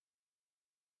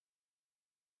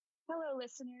Hello,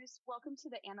 listeners. Welcome to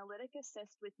the Analytic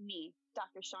Assist with me,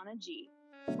 Dr. Shauna G.,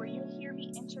 where you'll hear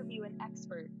me interview an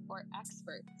expert or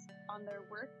experts on their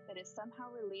work that is somehow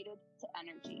related to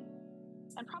energy,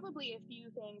 and probably a few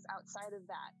things outside of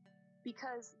that,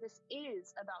 because this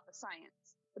is about the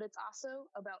science, but it's also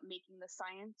about making the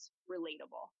science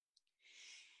relatable.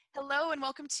 Hello and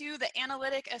welcome to the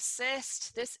Analytic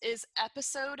Assist. This is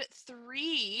episode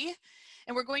 3,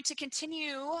 and we're going to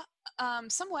continue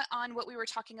somewhat on what we were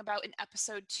talking about in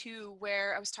episode 2,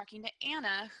 where I was talking to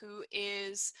Anna, who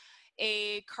is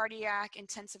a cardiac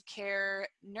intensive care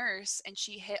nurse, and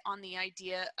she hit on the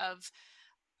idea of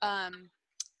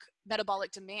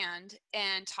metabolic demand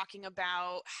and talking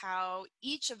about how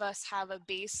each of us have a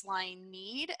baseline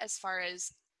need as far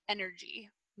as energy,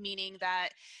 meaning that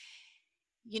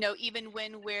even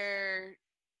when we're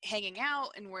hanging out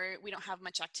and we don't have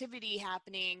much activity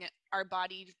happening, our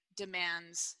body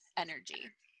demands energy.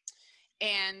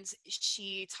 And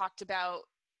she talked about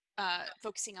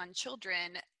focusing on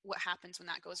children, what happens when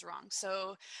that goes wrong.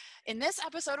 So in this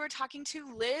episode, we're talking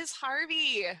to Liz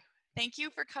Harvey. Thank you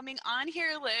for coming on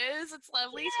here, Liz. It's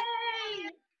lovely.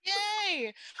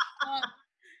 Yay!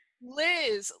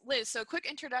 Liz, so quick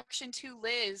introduction to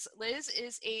Liz. Liz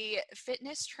is a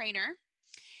fitness trainer,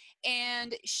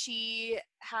 and she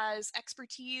has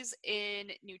expertise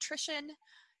in nutrition.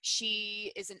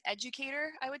 She is an educator,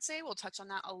 I would say. We'll touch on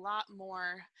that a lot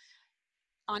more,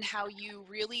 on how you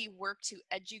really work to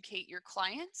educate your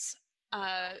clients,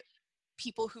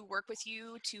 people who work with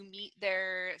you to meet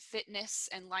their fitness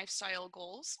and lifestyle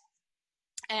goals,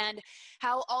 and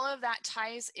how all of that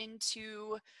ties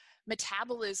into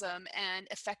metabolism and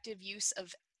effective use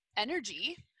of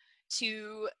energy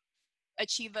to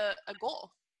achieve a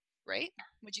goal. Right?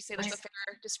 Would you say that's a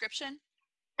fair description?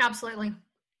 Absolutely.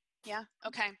 Yeah.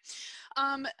 Okay.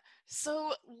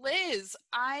 So Liz,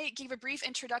 I gave a brief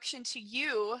introduction to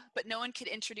you, but no one could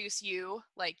introduce you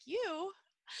like you.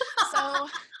 So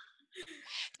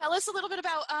tell us a little bit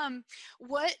about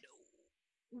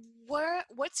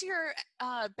what's your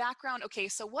background? Okay,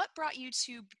 so what brought you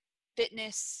to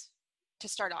fitness to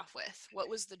start off with? What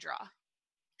was the draw?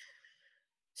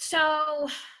 So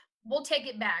we'll take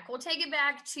it back. We'll take it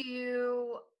back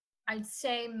to, I'd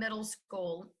say, middle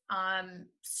school.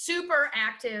 Super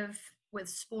active with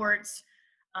sports.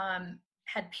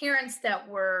 Had parents that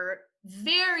were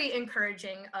very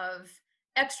encouraging of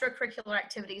extracurricular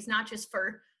activities, not just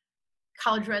for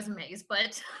college resumes,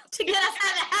 but to get us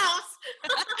out of the house.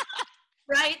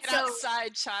 Right? Get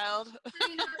outside, child.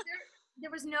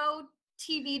 There was no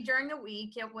TV during the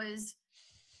week. It was,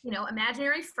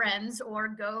 imaginary friends or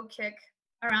go kick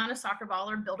around a soccer ball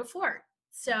or build a fort.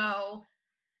 So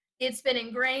it's been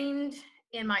ingrained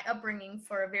in my upbringing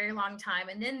for a very long time.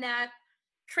 And then that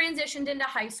transitioned into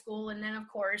high school. And then, of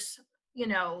course,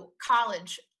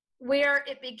 college, where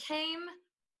it became,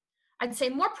 I'd say,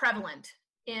 more prevalent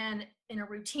in a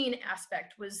routine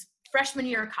aspect was freshman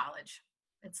year of college.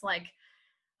 It's like,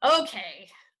 okay,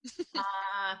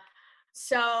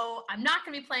 so I'm not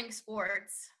going to be playing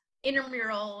sports,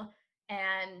 intramural,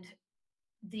 and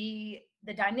the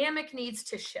dynamic needs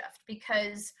to shift,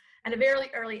 because at a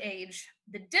very early age,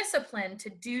 the discipline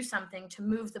to do something to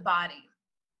move the body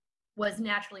was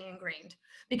naturally ingrained,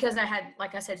 because I had,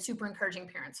 like I said, super encouraging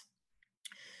parents.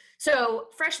 So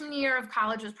freshman year of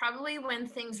college was probably when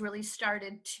things really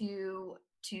started to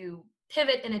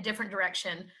pivot in a different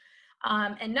direction.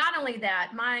 And not only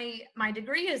that, my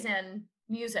degree is in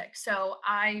music. So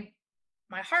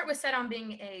my heart was set on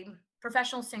being a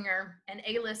professional singer, an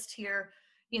A-list here,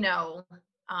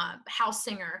 house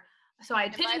singer. So I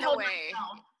pigeonholed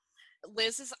myself.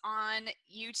 Liz is on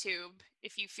YouTube,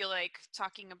 if you feel like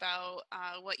talking about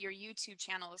what your YouTube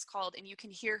channel is called, and you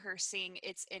can hear her sing.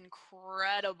 It's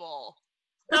incredible.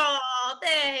 Oh,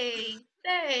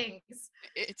 thanks.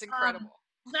 It's incredible.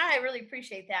 I really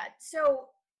appreciate that. So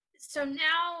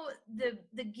now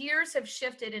the gears have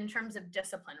shifted in terms of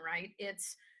discipline, right?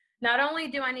 It's not only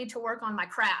do I need to work on my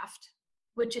craft,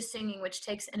 which is singing, which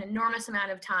takes an enormous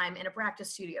amount of time in a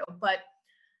practice studio, but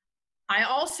I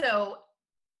also,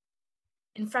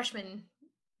 in freshman,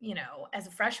 as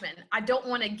a freshman, I don't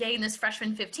want to gain this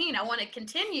freshman 15. I want to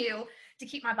continue to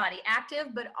keep my body active,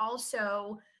 but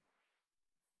also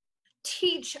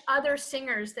teach other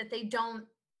singers that they don't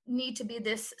need to be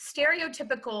this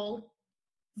stereotypical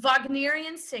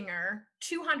Wagnerian singer,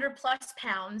 200 plus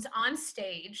pounds on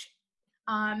stage.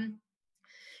 And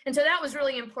so that was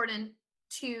really important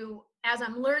to, as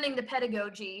I'm learning the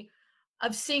pedagogy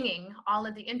of singing, all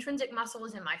of the intrinsic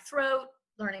muscles in my throat,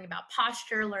 learning about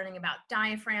posture, learning about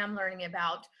diaphragm, learning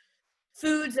about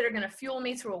foods that are going to fuel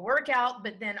me through a workout,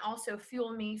 but then also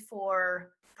fuel me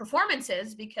for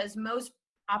performances, because most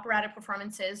operatic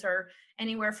performances are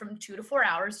anywhere from 2 to 4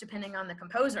 hours, depending on the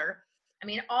composer. I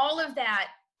mean, all of that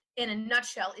in a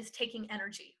nutshell is taking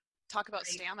energy. Talk about right?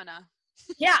 stamina.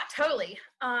 Yeah, totally.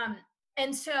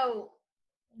 And so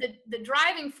the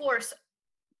driving force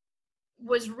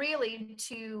was really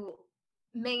to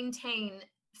maintain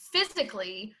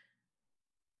physically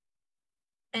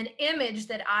an image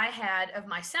that I had of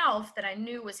myself that I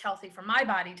knew was healthy for my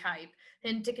body type,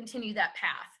 and to continue that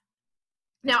path.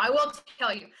 Now, I will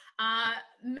tell you,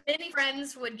 many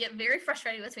friends would get very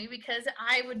frustrated with me because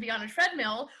I would be on a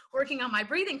treadmill working on my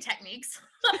breathing techniques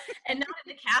and not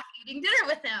in the cafe eating dinner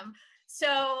with them.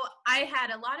 So I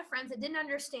had a lot of friends that didn't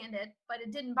understand it, but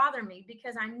it didn't bother me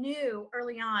because I knew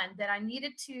early on that I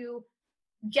needed to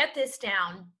get this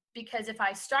down, because if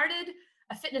I started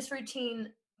a fitness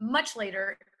routine much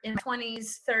later in my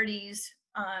 20s, 30s,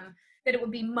 that it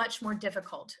would be much more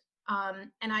difficult.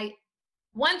 And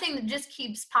one thing that just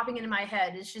keeps popping into my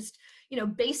head is just,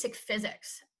 basic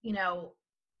physics.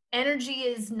 Energy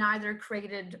is neither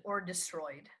created or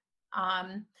destroyed.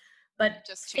 But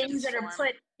Just things that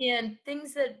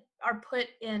are put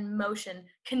in motion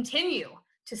continue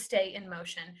to stay in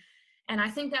motion. And I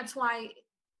think that's why,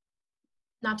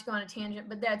 not to go on a tangent,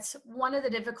 but that's one of the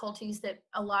difficulties that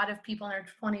a lot of people in their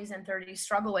 20s and 30s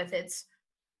struggle with. It's,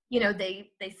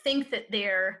 they think that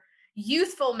their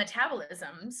youthful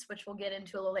metabolisms, which we'll get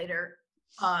into a little later,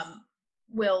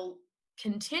 will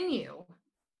continue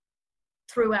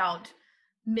throughout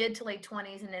mid to late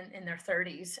 20s and in their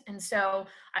 30s. And so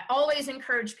I always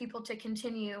encourage people to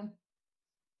continue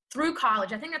through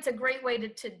college. I think that's a great way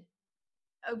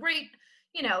a great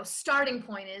starting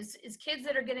point is kids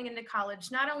that are getting into college,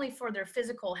 not only for their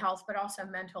physical health, but also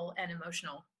mental and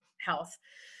emotional health.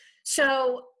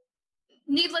 So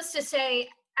needless to say,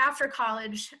 after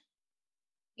college,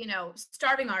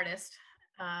 starving artist.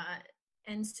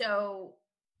 And so,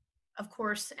 of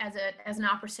course, as an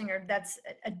opera singer, that's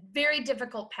a very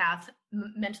difficult path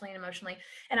mentally and emotionally.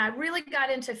 And I really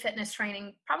got into fitness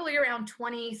training probably around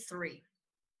 23.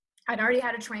 I'd already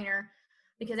had a trainer,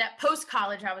 because at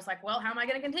post-college, I was like, well, how am I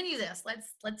going to continue this?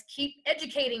 Let's keep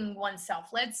educating oneself.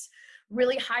 Let's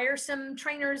really hire some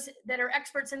trainers that are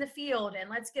experts in the field, and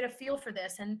let's get a feel for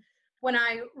this. And when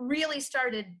I really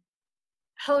started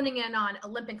honing in on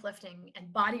Olympic lifting and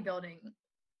bodybuilding,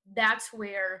 that's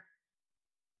where,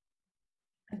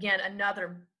 again,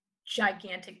 another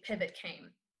gigantic pivot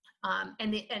came.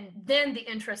 And then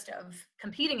the interest of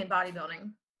competing in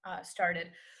bodybuilding started.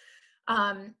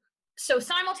 So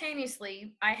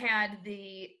simultaneously, I had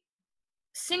the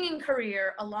singing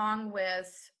career along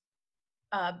with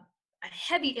a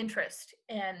heavy interest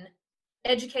in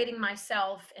educating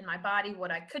myself and my body, what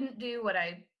I couldn't do, what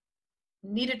I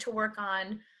needed to work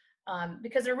on,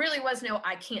 because there really was no,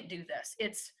 I can't do this.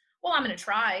 It's, well, I'm going to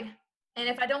try. And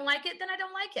if I don't like it, then I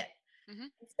don't like it. Mm-hmm.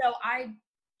 So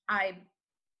I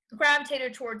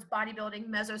gravitated towards bodybuilding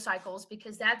mesocycles,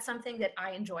 because that's something that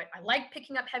I enjoy. I like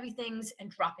picking up heavy things and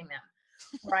dropping them,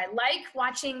 or I like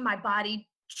watching my body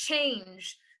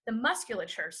change the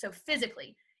musculature. So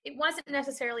physically, it wasn't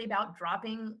necessarily about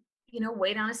dropping,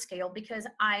 weight on a scale, because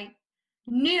I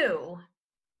knew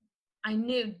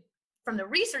from the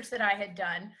research that I had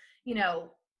done,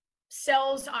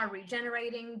 cells are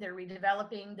regenerating, they're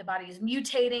redeveloping, the body is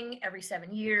mutating every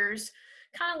 7 years,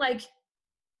 kind of like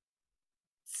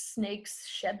snakes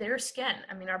shed their skin.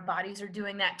 I mean, our bodies are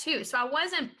doing that too. So I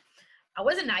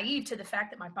wasn't naive to the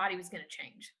fact that my body was going to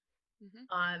change.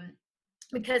 Mm-hmm.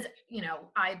 Because,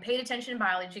 I paid attention in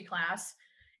biology class,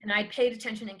 and I paid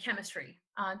attention in chemistry,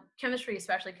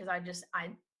 especially because I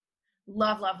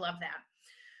love that.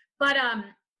 But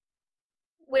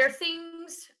where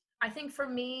things, I think for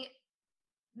me,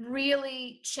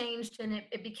 really changed and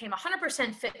it became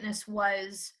 100% fitness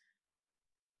was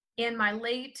in my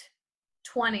late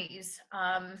 20s.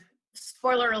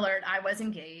 Spoiler alert, I was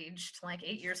engaged like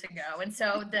 8 years ago. And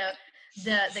so the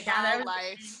guy that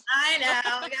I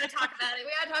know, we gotta talk about it.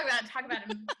 We gotta talk about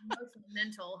emotional,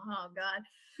 mental. Oh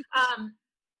God.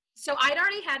 So I'd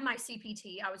already had my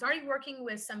CPT. I was already working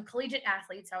with some collegiate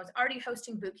athletes. I was already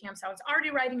hosting boot camps. I was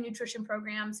already writing nutrition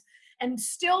programs and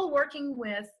still working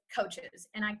with coaches.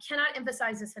 And I cannot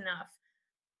emphasize this enough.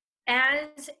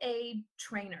 As a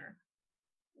trainer,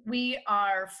 we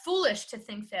are foolish to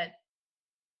think that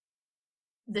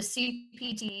the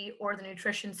CPT or the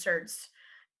nutrition certs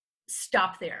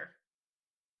stop there.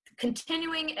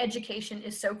 Continuing education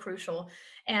is so crucial.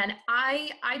 And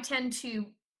I tend to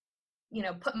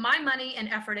put my money and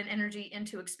effort and energy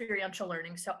into experiential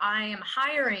learning. So I am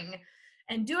hiring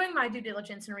and doing my due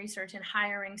diligence and research and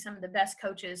hiring some of the best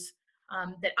coaches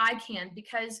that I can,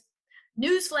 because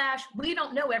newsflash, we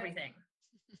don't know everything.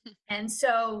 And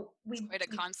so it's quite a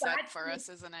concept for us,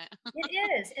 isn't it? It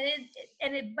is.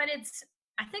 But it's,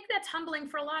 I think that's humbling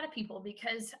for a lot of people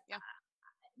because,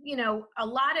 you know,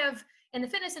 in the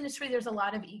fitness industry, there's a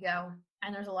lot of ego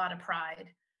and there's a lot of pride.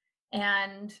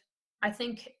 And I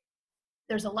think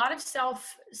there's a lot of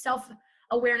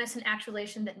self-awareness and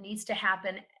actualization that needs to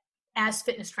happen as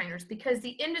fitness trainers, because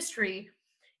the industry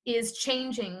is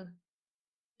changing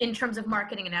in terms of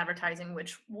marketing and advertising,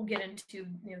 which we'll get into,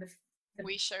 you know,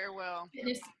 we sure will.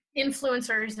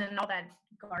 Influencers and all that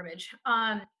garbage.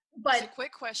 But so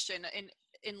quick question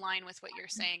in line with what you're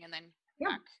saying, and then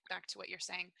back to what you're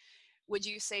saying. Would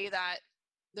you say that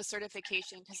the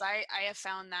certification, because I have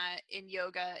found that in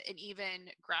yoga and even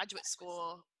graduate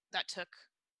school that took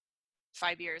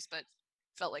 5 years but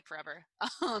felt like forever,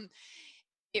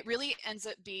 it really ends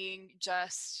up being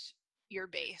just your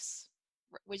base.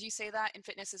 Would you say that in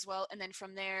fitness as well? And then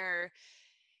from there,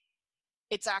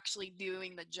 it's actually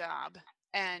doing the job.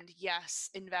 And yes,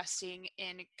 investing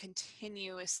in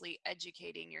continuously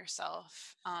educating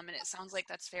yourself. And it sounds like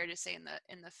that's fair to say in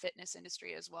the fitness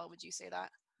industry as well. Would you say that?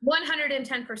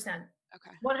 110%.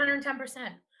 Okay. 110%.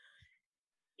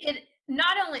 It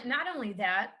not only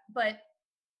that, but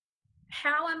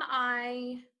how am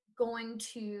I going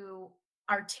to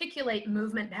articulate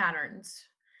movement patterns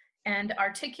and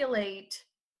articulate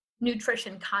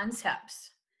nutrition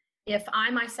concepts if I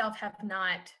myself have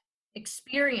not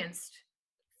experienced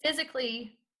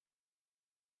physically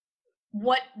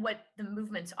what the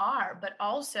movements are, but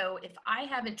also if I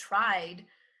haven't tried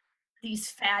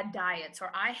these fad diets,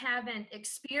 or I haven't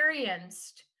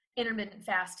experienced intermittent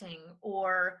fasting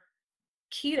or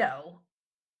keto,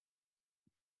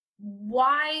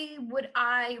 why would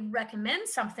I recommend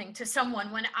something to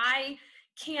someone when I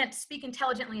can't speak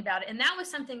intelligently about it? And that was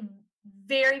something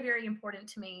very, very important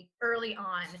to me early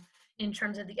on in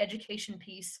terms of the education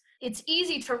piece. It's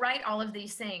easy to write all of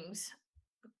these things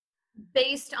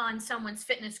based on someone's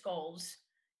fitness goals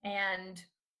and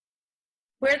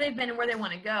where they've been and where they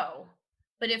want to go.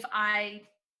 But if I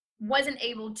wasn't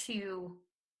able to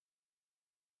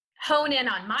hone in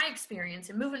on my experience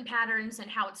and movement patterns and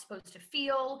how it's supposed to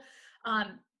feel,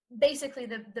 basically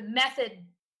the method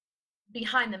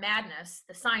behind the madness,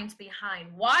 the science behind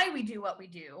why we do what we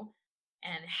do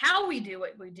and how we do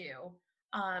what we do,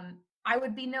 I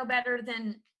would be no better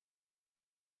than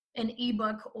an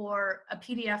ebook or a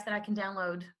PDF that I can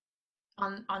download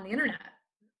on the internet.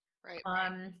 Right.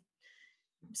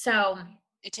 So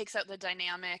it takes out the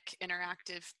dynamic,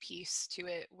 interactive piece to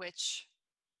it, which,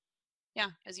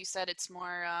 as you said, it's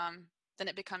more, then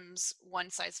it becomes one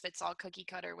size fits all cookie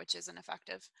cutter, which isn't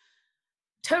effective.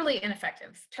 Totally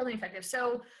ineffective.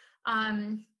 So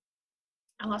I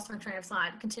lost my train of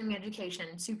thought. Continuing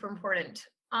education, super important.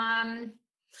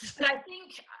 But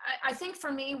I think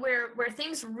for me, where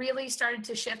things really started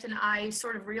to shift, and I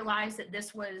sort of realized that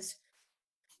this was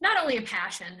not only a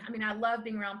passion. I mean, I love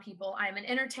being around people. I'm an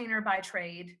entertainer by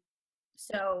trade.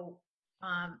 So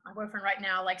my boyfriend right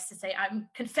now likes to say I'm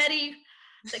confetti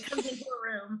that comes into a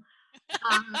room,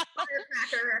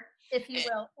 firecracker, if you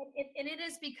will. And it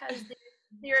is because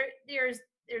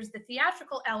there's the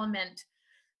theatrical element,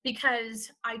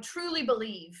 because I truly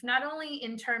believe, not only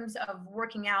in terms of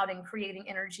working out and creating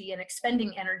energy and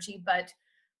expending energy, but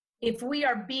if we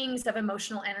are beings of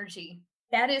emotional energy,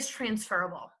 that is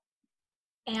transferable.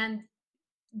 And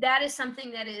that is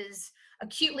something that is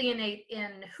acutely innate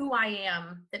in who I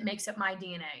am, that makes up my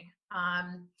DNA.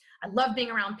 I love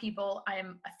being around people. I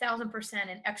am 1,000%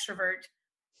 an extrovert.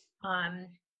 And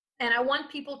I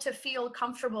want people to feel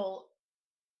comfortable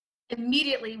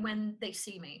immediately when they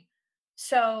see me.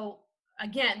 So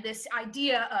again, this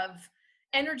idea of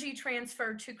energy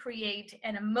transfer to create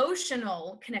an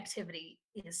emotional connectivity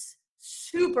is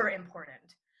super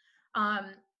important.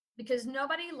 Because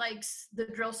nobody likes the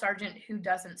drill sergeant who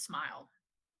doesn't smile.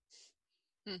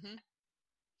 Mm-hmm. And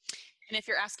if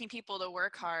you're asking people to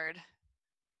work hard,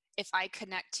 if I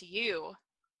connect to you,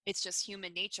 it's just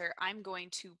human nature. I'm going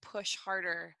to push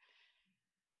harder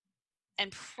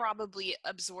and probably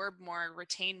absorb more,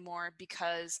 retain more,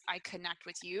 because I connect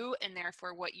with you, and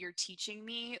therefore what you're teaching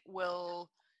me will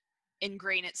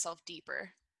ingrain itself deeper.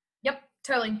 Yep,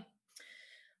 totally.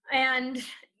 And,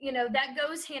 that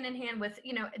goes hand in hand with,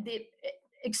 the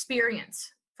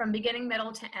experience from beginning,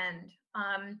 middle to end.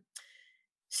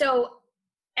 So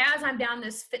as I'm down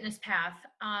this fitness path,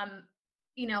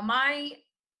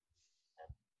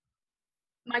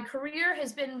 my career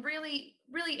has been really,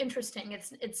 really interesting.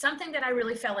 It's something that I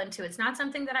really fell into. It's not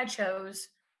something that I chose.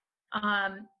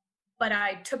 but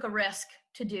I took a risk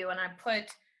to do, and I put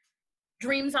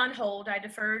dreams on hold. I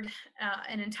deferred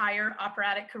an entire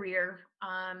operatic career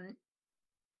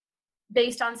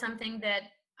based on something that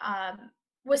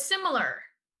was similar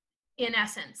in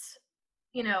essence.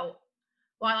 You know,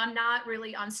 while I'm not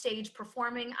really on stage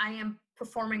performing, I am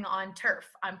performing on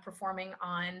turf. I'm performing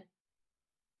on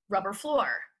rubber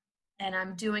floor, and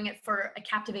I'm doing it for a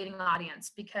captivating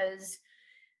audience because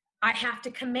I have to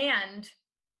command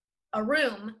a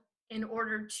room in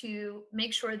order to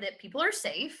make sure that people are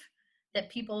safe, that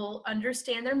people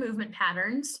understand their movement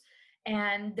patterns,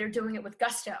 and they're doing it with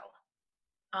gusto.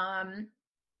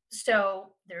 So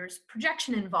there's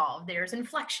projection involved, there's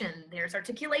inflection, there's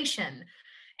articulation,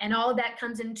 and all of that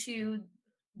comes into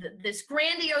this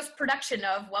grandiose production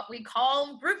of what we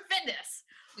call group fitness,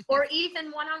 or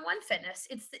even one-on-one fitness.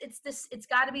 It's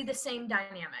got to be the same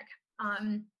dynamic.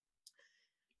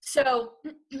 So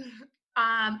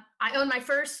I owned my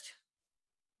first,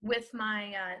 with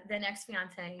my then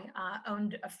ex-fiance,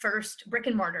 owned a first brick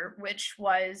and mortar, which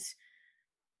was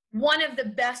one of the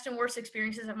best and worst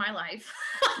experiences of my life.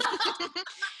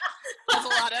 As a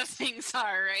lot of things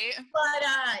are, right? But,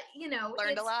 you know,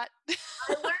 learned a lot.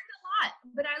 I learned a lot,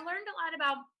 but I learned a lot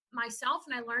about myself,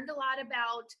 and I learned a lot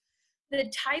about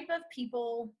the type of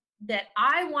people that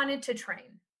I wanted to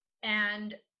train.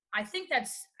 And I think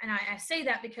that's, and I say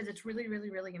that because it's really,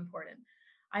 really, really important.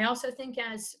 I also think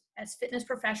as fitness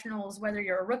professionals, whether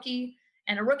you're a rookie,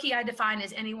 and a rookie I define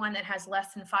as anyone that has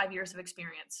less than 5 years of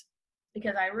experience,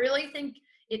 because I really think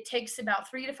it takes about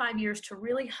 3 to 5 years to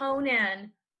really hone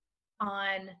in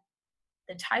on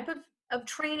the type of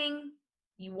training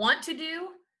you want to do,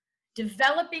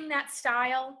 developing that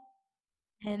style,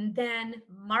 and then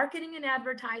marketing and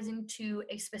advertising to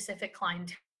a specific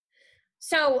client.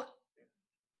 So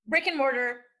brick and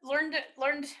mortar, learned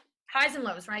highs and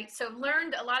lows, right? So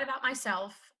learned a lot about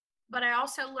myself, but I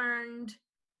also learned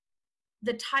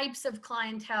the types of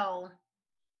clientele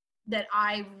that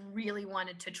I really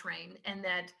wanted to train and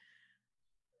that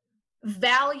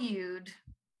valued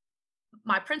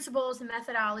my principles and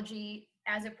methodology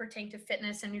as it pertained to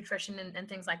fitness and nutrition and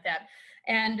things like that.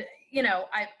 And, you know,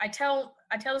 I tell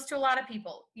this to a lot of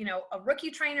people, you know, a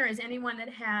rookie trainer is anyone that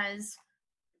has,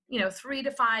 you know, 3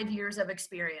 to 5 years of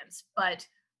experience. But,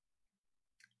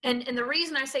 and the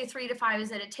reason I say 3 to 5 is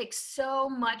that it takes so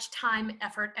much time,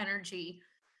 effort, energy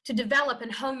to develop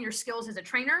and hone your skills as a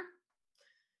trainer,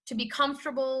 to be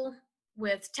comfortable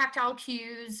with tactile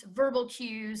cues, verbal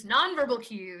cues, nonverbal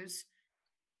cues,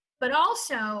 but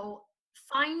also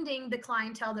finding the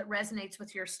clientele that resonates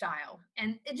with your style.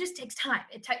 And it just takes time.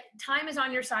 Time is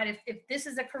on your side if this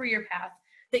is a career path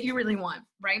that you really want,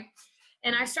 right?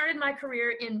 And I started my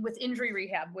career with injury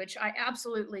rehab, which I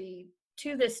absolutely,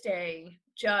 to this day,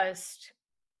 just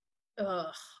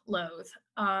loathe.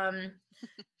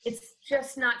 It's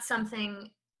just not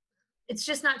something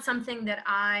that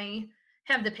I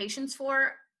have the patience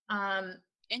for.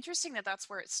 Interesting that that's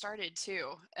where it started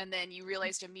too. And then you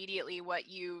realized immediately what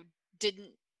you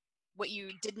didn't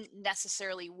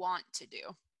necessarily want to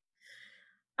do.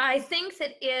 I think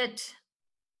that it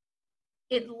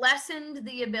lessened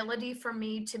the ability for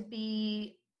me to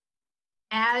be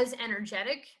as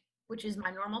energetic, which is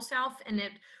my normal self, and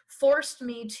it forced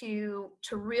me to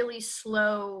really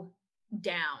slow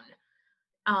down.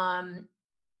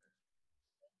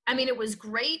 I mean, it was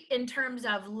great in terms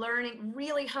of learning,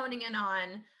 really honing in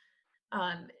on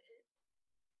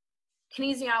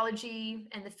kinesiology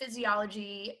and the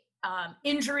physiology,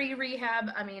 injury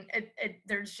rehab. I mean,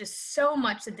 there's just so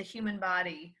much that the human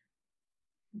body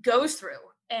goes through.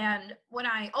 And what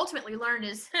I ultimately learned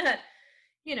is,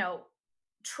 you know,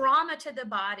 trauma to the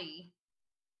body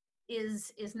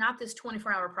is not this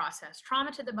 24-hour process.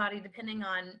 Trauma to the body, depending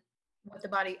on what the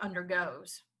body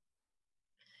undergoes,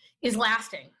 is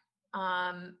lasting,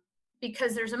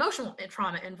 because there's emotional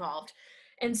trauma involved.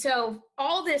 And so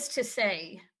all this to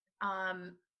say,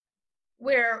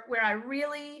 where I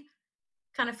really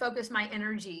kind of focused my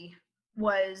energy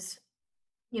was,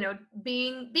 you know,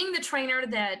 being the trainer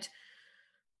that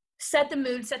set the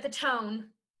mood, set the tone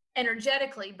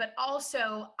energetically, but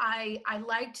also I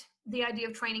liked the idea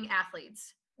of training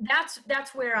athletes. That's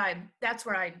where I,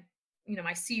 you know,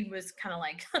 my seed was kind of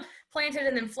like planted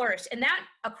and then flourished. And that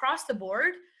across the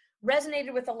board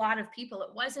resonated with a lot of people.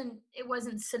 It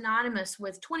wasn't synonymous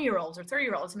with 20-year-olds or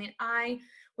 30-year-olds. I mean, I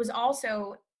was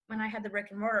also, when I had the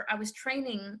brick and mortar, I was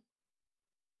training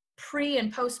pre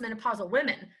and postmenopausal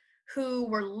women who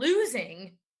were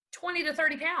losing 20 to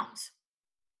 30 pounds.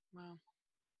 Wow.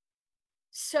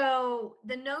 So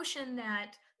the notion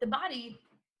that the body,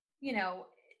 you know,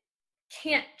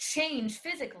 can't change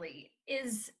physically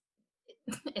is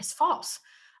is false.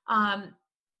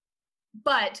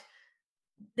 But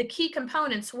the key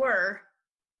components were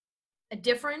a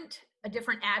different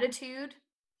attitude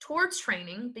towards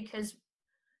training, because,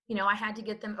 you know, I had to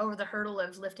get them over the hurdle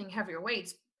of lifting heavier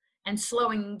weights and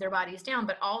slowing their bodies down,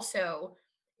 but also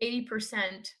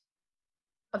 80%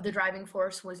 of the driving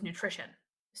force was nutrition.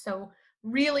 So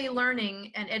really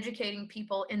learning and educating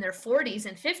people in their 40s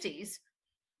and 50s,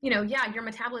 you know, yeah, your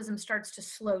metabolism starts to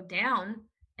slow down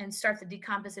and start the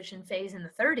decomposition phase in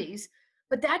the 30s,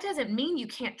 but that doesn't mean you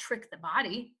can't trick the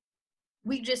body.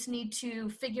 We just need to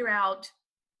figure out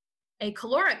a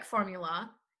caloric formula,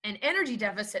 an energy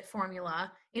deficit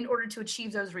formula, in order to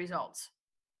achieve those results.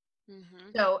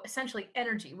 So essentially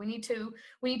energy, we need to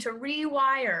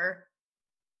rewire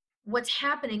what's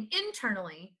happening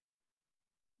internally,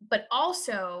 but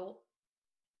also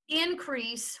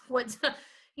increase what's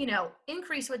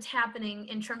happening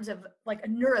in terms of like a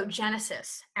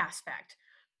neurogenesis aspect.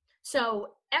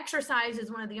 So exercise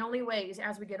is one of the only ways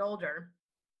as we get older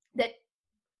that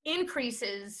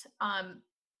increases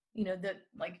the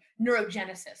like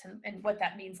neurogenesis, and what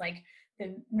that means, like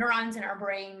the neurons in our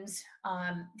brains,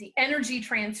 the energy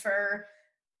transfer,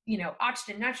 you know,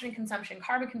 oxygen, nitrogen consumption,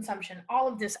 carbon consumption, all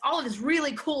of this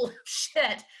really cool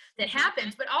shit that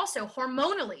happens. But also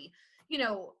hormonally, you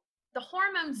know, the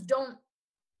hormones don't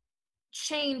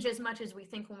change as much as we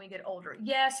think when we get older.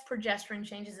 Yes, progesterone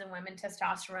changes in women,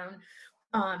 testosterone,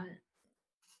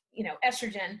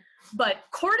 estrogen, but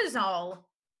cortisol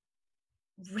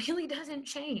really doesn't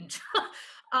change.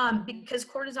 Because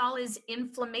cortisol is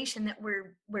inflammation that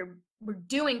we're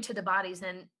doing to the bodies,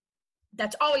 and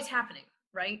that's always happening,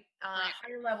 right?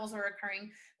 Higher levels are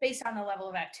occurring based on the level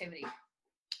of activity.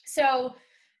 So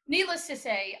needless to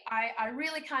say, I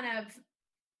really kind of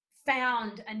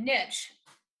found a niche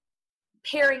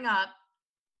pairing up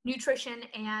nutrition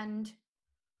and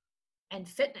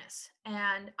fitness.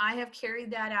 And I have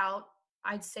carried that out,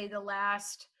 I'd say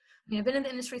I've been in the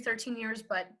industry 13 years,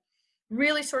 but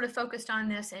really sort of focused on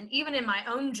this. And even in my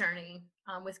own journey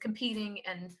with competing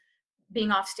and being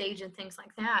off stage and things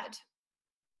like that,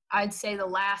 I'd say the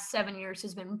last 7 years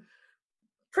has been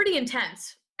pretty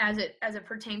intense as it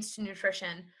pertains to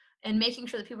nutrition, and making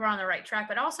sure that people are on the right track,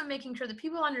 but also making sure that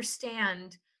people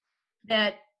understand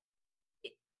that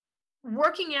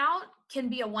working out can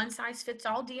be a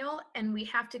one-size-fits-all deal, and we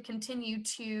have to continue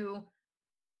to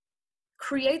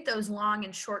create those long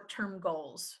and short-term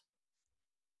goals,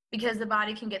 because the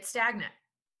body can get stagnant,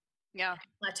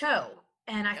 plateau.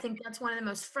 And I think that's one of the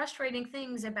most frustrating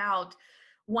things about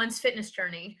one's fitness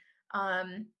journey,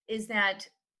 is that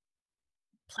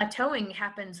plateauing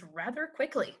happens rather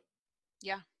quickly.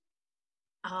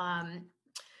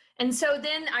 And so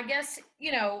then I guess,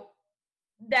 you know,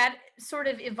 that sort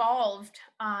of evolved,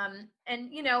 and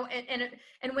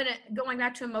when going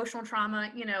back to emotional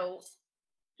trauma, you know,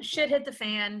 shit hit the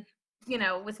fan, you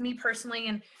know, with me personally.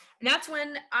 And that's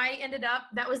when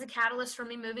that was the catalyst for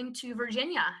me moving to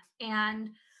Virginia. And,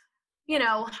 you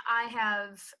know, I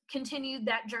have continued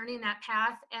that journey and that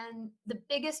path. And the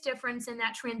biggest difference in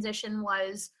that transition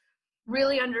was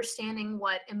really understanding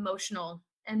what emotional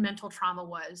and mental trauma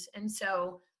was. And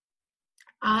so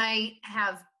I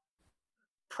have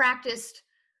practiced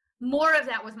more of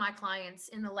that with my clients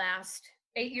in the last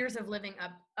 8 years of living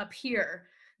up here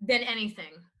than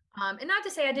anything. And not to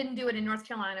say I didn't do it in North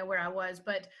Carolina where I was,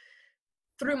 but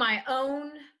through my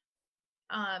own,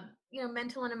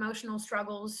 mental and emotional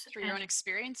struggles. Through your own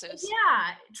experiences.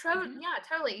 Yeah,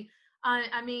 totally.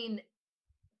 I mean,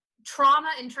 trauma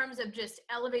in terms of just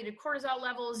elevated cortisol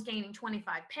levels, gaining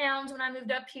 25 pounds when I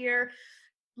moved up here,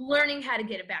 learning how to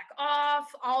get it back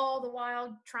off, all the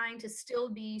while trying to still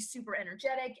be super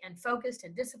energetic and focused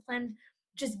and disciplined,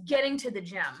 just getting to the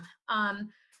gym.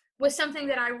 Was something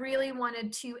that I really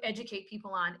wanted to educate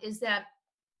people on, is that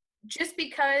just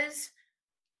because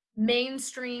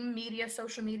mainstream media,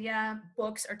 social media,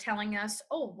 books are telling us,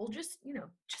 oh, we'll just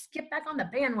get back on the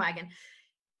bandwagon,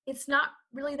 it's not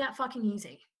really that fucking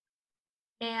easy.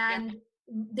 And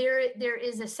there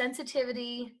is a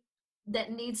sensitivity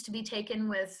that needs to be taken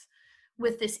with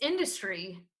this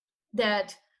industry,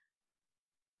 that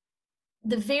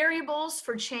the variables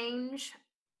for change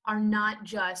are not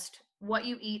just what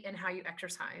you eat and how you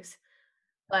exercise,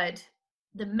 but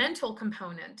the mental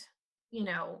component, you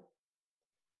know,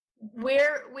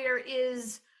 where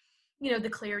is, you know, the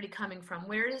clarity coming from?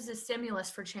 Where is the stimulus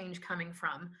for change coming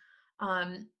from?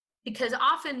 Because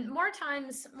often, more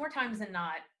times than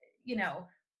not, you know,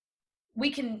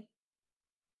 we can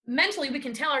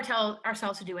tell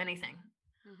ourselves to do anything.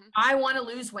 I want to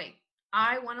lose weight.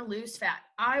 I want to lose fat.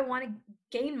 I want to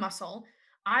gain muscle.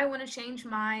 I want to change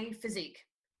my physique.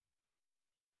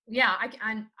 yeah,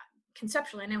 I'm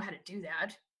conceptually, I know how to do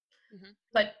that. Mm-hmm.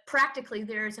 But practically,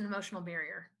 there's an emotional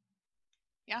barrier.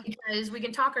 Yeah. Because we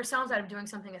can talk ourselves out of doing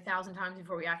something 1,000 times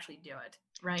before we actually do it,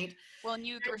 right? Well, and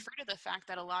you refer to the fact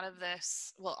that a lot of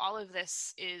this, well, all of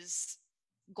this is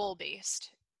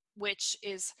goal-based, which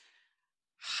is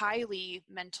highly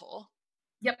mental,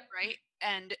 Yep. right?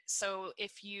 And so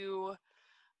if you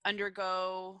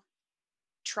undergo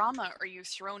trauma or you're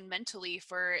thrown mentally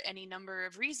for any number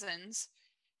of reasons,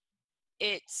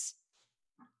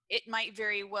 it might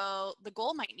very well, the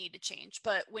goal might need to change.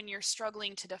 But when you're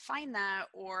struggling to define that,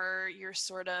 or you're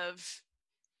sort of,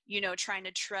 trying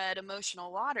to tread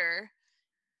emotional water,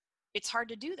 it's hard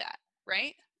to do that,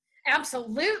 right?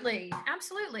 Absolutely.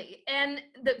 Absolutely. And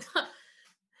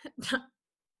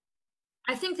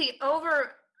I think the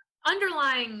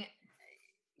underlying,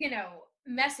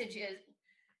 message is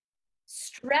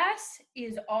stress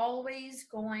is always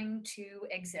going to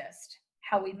exist.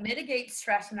 How we mitigate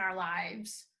stress in our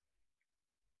lives,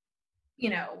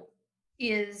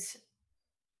 is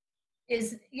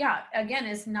yeah, again,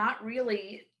 is not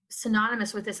really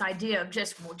synonymous with this idea of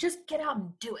just get out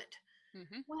and do it.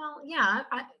 Mm-hmm. Well, yeah,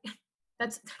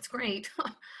 that's great.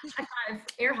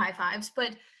 Air high fives,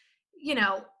 but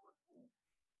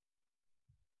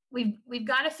we've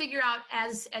got to figure out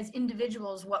as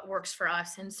individuals what works for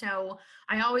us. And so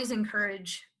I always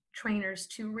encourage trainers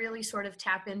to really sort of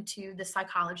tap into the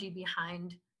psychology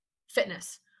behind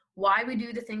fitness. Why we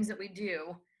do the things that we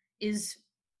do is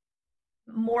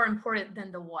more important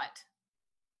than the what.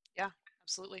 Yeah,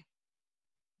 absolutely.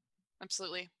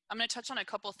 Absolutely. I'm going to touch on a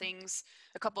couple things,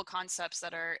 a couple concepts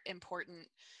that are important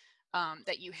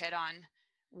that you hit on.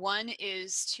 One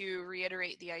is to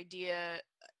reiterate the idea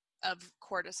of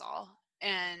cortisol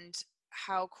and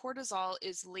how cortisol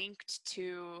is linked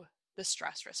to the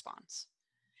stress response.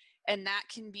 And that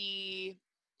can be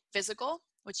physical,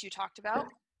 which you talked about.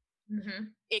 Mm-hmm.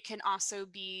 It can also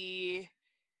be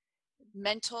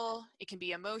mental, it can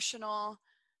be emotional.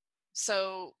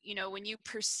 So, when you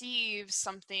perceive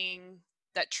something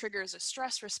that triggers a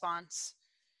stress response,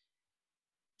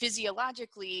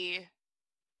 physiologically,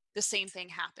 the same thing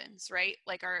happens, right?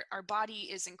 Like our body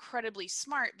is incredibly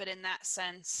smart, but in that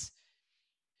sense,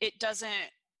 it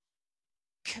doesn't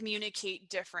communicate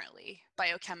differently,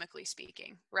 biochemically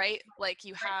speaking, right? Like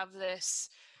you have this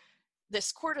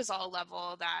cortisol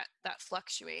level that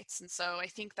fluctuates. And so I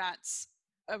think that's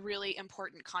a really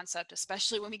important concept,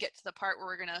 especially when we get to the part where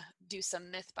we're going to do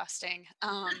some myth busting.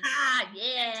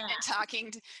 Yeah.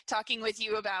 And talking with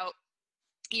you about,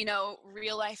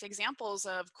 real life examples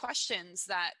of questions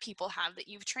that people have that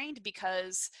you've trained,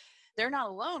 because they're not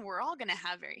alone. We're all going to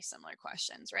have very similar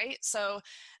questions, right? So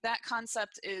that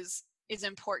concept is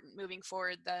important moving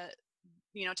forward, that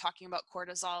talking about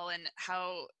cortisol and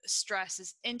how stress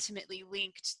is intimately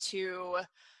linked to,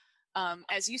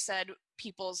 as you said,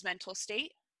 people's mental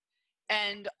state,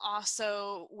 and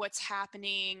also what's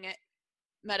happening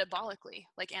metabolically,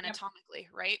 like anatomically,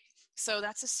 right? So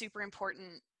that's a super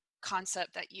important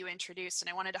concept that you introduced, and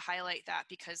I wanted to highlight that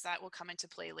because that will come into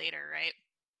play later, right?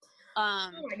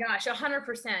 Oh my gosh,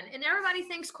 100%. And everybody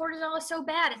thinks cortisol is so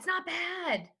bad. It's not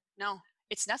bad. No,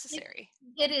 it's necessary.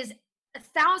 It is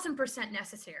 1,000%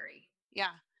 necessary.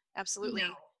 Yeah, absolutely.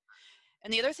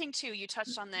 And the other thing too, you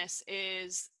touched on this,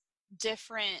 is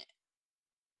different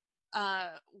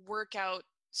workout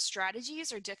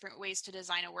strategies or different ways to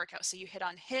design a workout. So you hit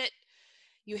on HIIT,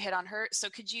 you hit on HURT. So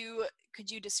could you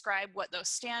describe what those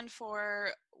stand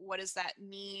for? What does that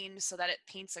mean, so that it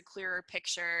paints a clearer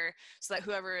picture, so that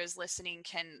whoever is listening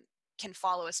can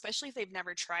follow, especially if they've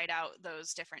never tried out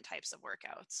those different types of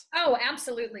workouts? Oh,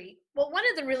 absolutely. Well, one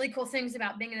of the really cool things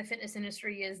about being in the fitness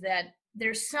industry is that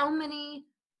there's so many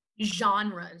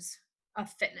genres of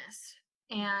fitness.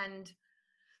 And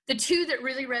the two that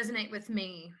really resonate with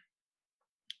me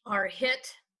are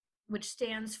HIIT, which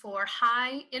stands for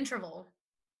high interval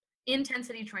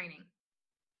intensity training,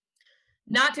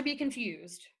 not to be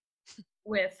confused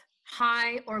with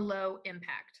high or low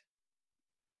impact.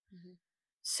 Mm-hmm.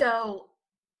 So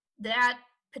that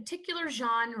particular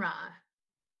genre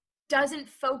doesn't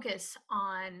focus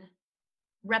on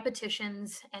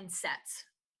repetitions and sets,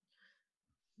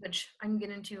 which I can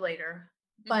get into later.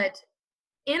 Mm-hmm. But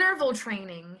interval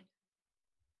training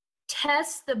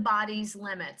tests the body's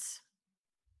limits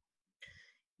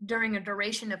during a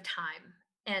duration of time,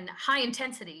 and high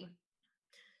intensity,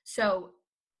 so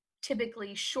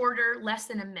typically shorter, less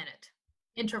than a minute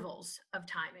intervals of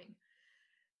timing.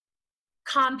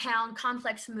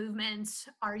 Complex movements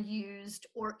are used,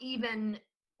 or even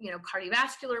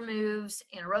cardiovascular moves,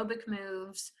 anaerobic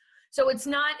moves. So it's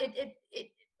not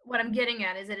what I'm getting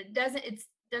at is that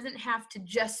doesn't have to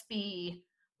just be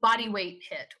body weight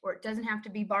hit, or it doesn't have to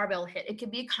be barbell hit. It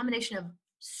could be a combination of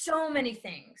so many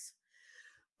things.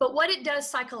 But what it does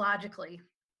psychologically,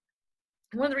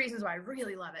 one of the reasons why I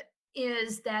really love it,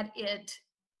 is that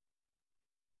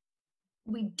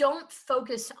we don't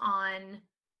focus on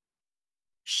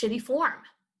shitty form.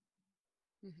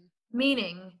 Mm-hmm.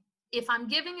 Meaning, if I'm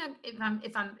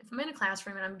in a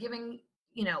classroom and I'm giving,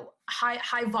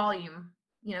 high volume,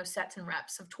 sets and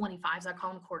reps of 25s, I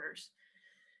call them quarters,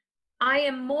 I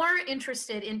am more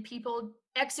interested in people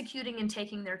executing and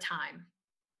taking their time,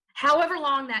 however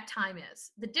long that time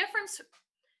is. The difference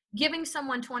giving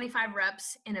someone 25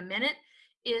 reps in a minute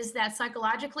is that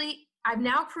psychologically, I've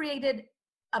now created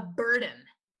a burden.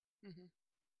 Mm-hmm.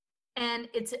 And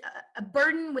it's a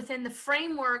burden within the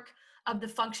framework of the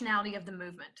functionality of the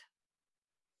movement.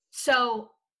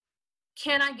 So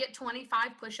can I get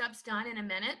 25 push-ups done in a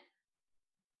minute?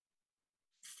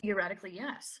 Theoretically,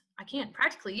 yes. I can.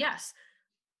 Practically, yes.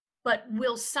 But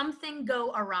will something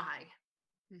go awry?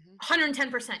 Mm-hmm.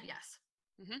 110% yes.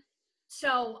 Mm-hmm.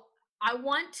 So I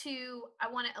want to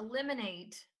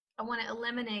eliminate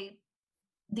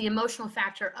the emotional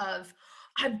factor of,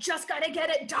 I've just got to get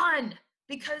it done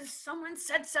because someone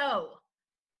said so.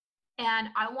 And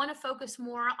I want to focus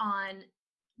more on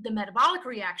the metabolic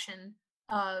reaction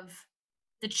of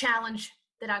the challenge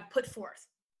that I've put forth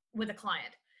with a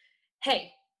client.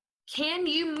 Hey, can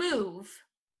you move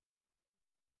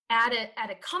at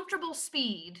a comfortable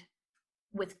speed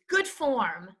with good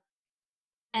form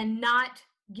and not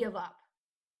give up?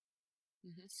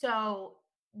 Mm-hmm. So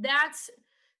that's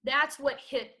what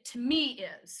HIT to me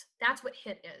is. That's what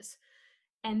HIT is.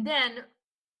 And then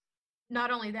not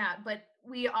only that, but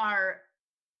we are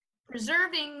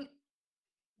preserving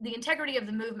the integrity of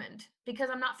the movement because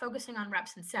I'm not focusing on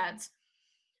reps and sets,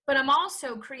 but I'm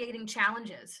also creating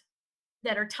challenges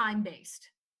that are time-based.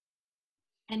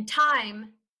 And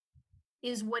time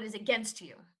is what is against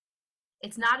you.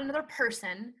 It's not another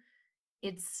person.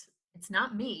 It's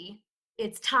not me.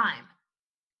 It's time.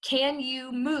 Can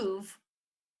you move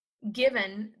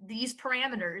given these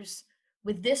parameters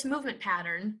with this movement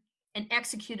pattern and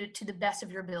execute it to the best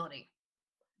of your ability?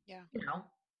 Yeah.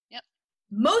 Yep.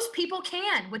 Most people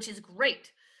can, which is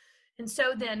great. And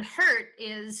so then HIRT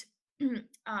is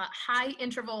high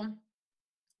interval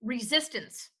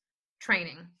resistance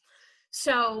training.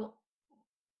 So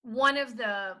one of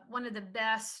the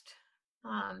best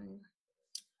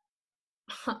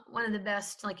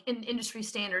like industry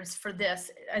standards for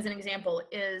this, as an example,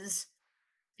 is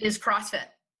CrossFit.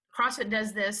 CrossFit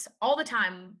does this all the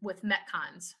time with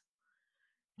Metcons.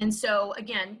 And so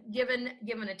again, given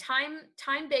a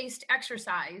time-based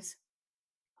exercise,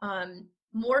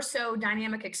 more so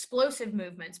dynamic explosive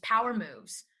movements, power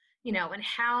moves, and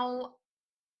how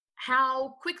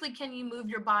quickly can you move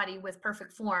your body with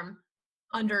perfect form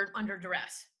under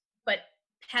duress, but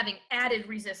having added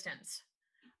resistance.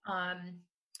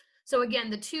 So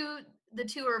again, the two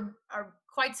are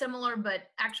quite similar, but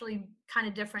actually kind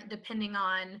of different depending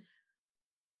on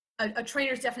a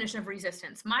trainer's definition of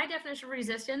resistance. My definition of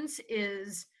resistance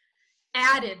is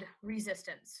added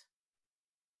resistance.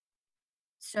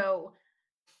 So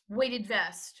weighted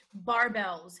vest,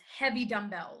 barbells, heavy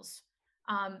dumbbells,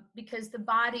 because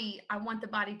I want the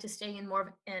body to stay in more of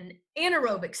an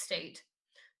anaerobic state,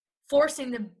 forcing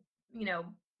the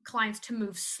clients to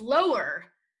move slower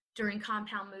during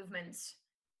compound movements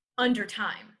under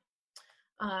time.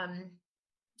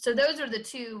 So those are the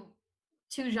two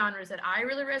genres that I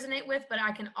really resonate with, but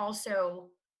I can also,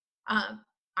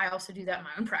 I also do that in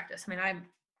my own practice. I mean, I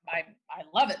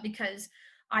love it because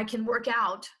I can work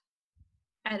out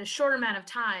at a short amount of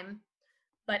time,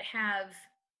 but have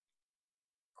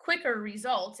quicker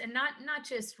results, and not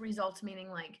just results meaning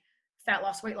like fat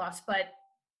loss, weight loss, but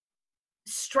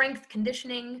strength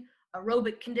conditioning,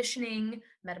 aerobic conditioning,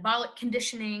 metabolic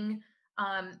conditioning,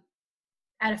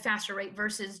 at a faster rate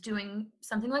versus doing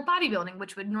something like bodybuilding,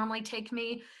 which would normally take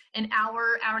me an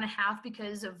hour and a half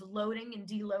because of loading and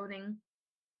deloading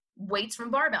weights from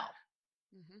barbell.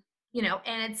 Mm-hmm.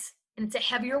 And it's a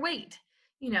heavier weight.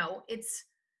 It's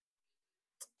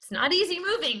not easy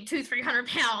moving 200-300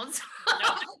 pounds.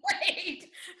 No. Weight.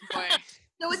 Boy,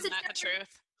 so it's the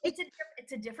truth.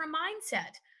 It's a different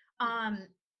mindset.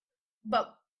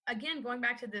 But again, going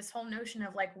back to this whole notion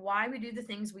of like why we do the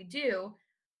things we do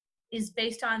is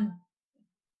based on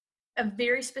a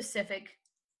very specific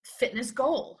fitness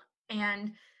goal.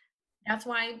 And that's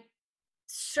why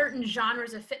certain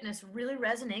genres of fitness really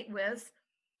resonate with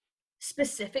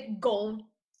specific goal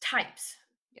types.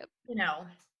 Yep.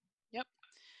 Yep.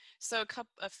 So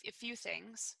a few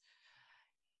things.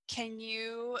 Can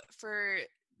you, for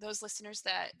those listeners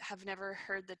that have never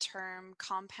heard the term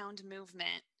compound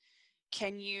movement,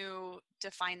 can you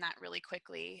define that really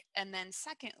quickly? And then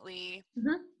secondly,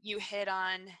 you hit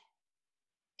on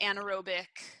an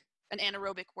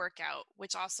anaerobic workout,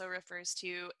 which also refers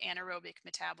to anaerobic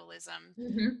metabolism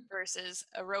versus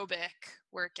aerobic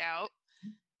workout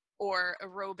or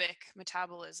aerobic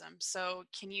metabolism. So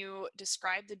can you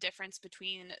describe the difference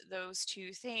between those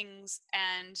two things,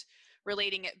 and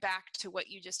relating it back to what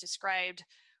you just described,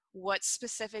 what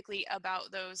specifically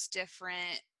about those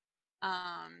different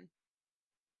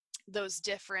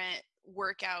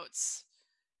workouts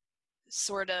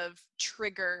sort of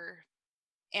trigger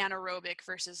anaerobic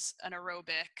versus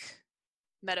anaerobic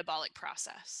metabolic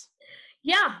process?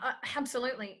 Yeah,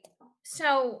 absolutely.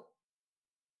 So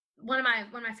one of my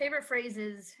favorite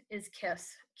phrases is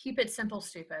KISS. Keep it simple,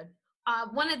 stupid.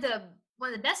 One of the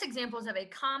best examples of a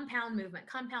compound movement.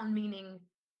 Compound meaning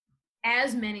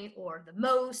as many or the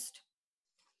most,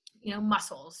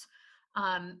 muscles,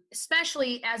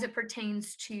 especially as it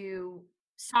pertains to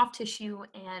soft tissue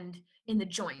and in the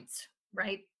joints,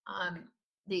 right?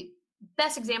 The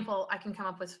best example I can come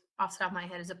up with off the top of my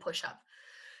head is a push-up.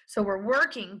 So we're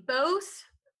working both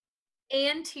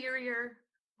anterior,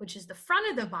 which is the front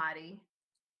of the body,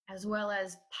 as well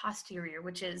as posterior,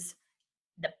 which is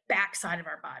the back side of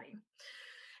our body.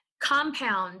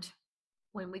 Compound,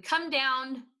 when we come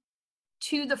down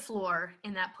to the floor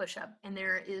in that push-up, and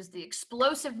there is the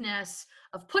explosiveness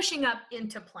of pushing up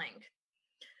into plank,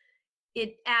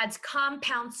 it adds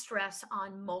compound stress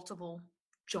on multiple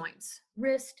joints,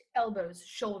 wrist, elbows,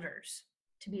 shoulders,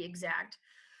 to be exact.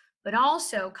 But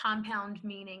also compound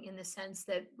meaning in the sense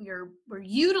that we're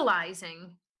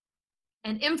utilizing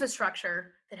an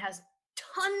infrastructure that has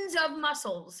tons of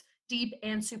muscles, deep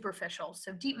and superficial.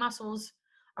 So deep muscles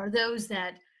are those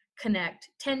that connect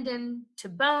tendon to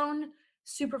bone.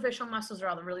 Superficial muscles are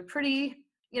all the really pretty,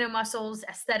 muscles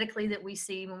aesthetically that we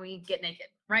see when we get naked,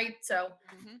 right? So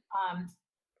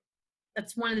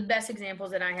that's one of the best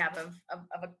examples that I have of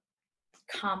a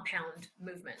compound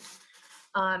movement.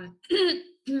 And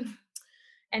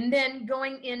then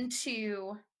going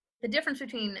into the difference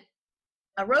between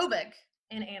aerobic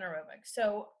and anaerobic.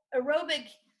 So aerobic,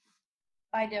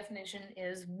 by definition,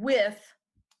 is with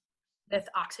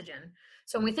oxygen.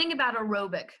 So when we think about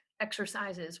aerobic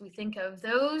exercises, we think of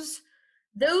those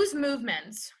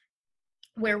movements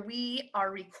where we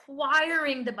are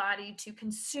requiring the body to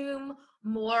consume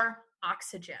more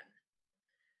oxygen.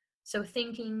 So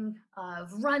thinking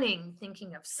of running,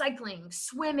 thinking of cycling,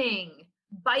 swimming,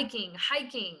 biking,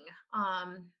 hiking.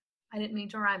 I didn't mean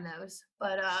to rhyme those,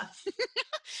 but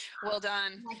well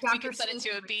done. We can set it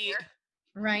to a beat,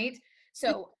 right?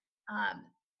 So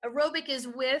aerobic is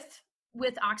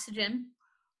with oxygen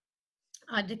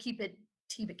to keep it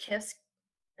KISS,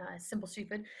 simple,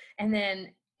 stupid, and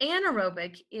then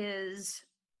anaerobic is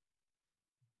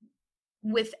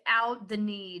without the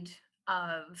need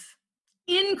of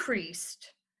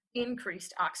increased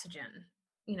oxygen,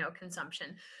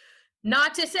 consumption.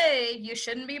 Not to say you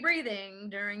shouldn't be breathing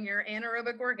during your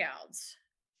anaerobic workouts,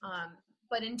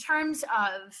 but in terms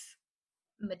of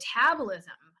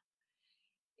metabolism,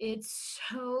 it's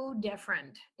so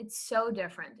different. It's so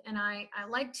different, and I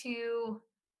like to,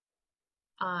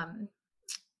 I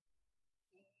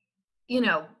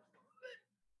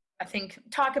think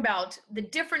talk about the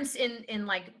difference in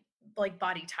like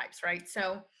body types, right?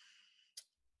 So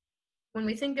when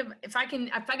we think of, if I can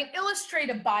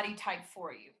illustrate a body type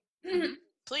for you,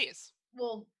 please.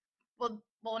 Well,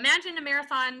 imagine a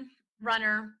marathon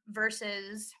runner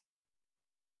versus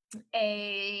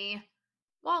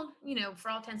for all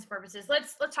intents and purposes,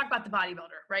 let's talk about the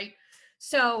bodybuilder, right?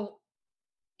 So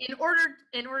in order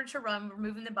to run, we're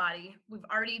moving the body. We've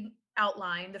already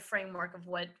outlined the framework of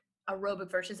what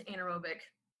aerobic versus anaerobic,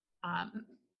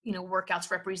 workouts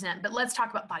represent. But let's talk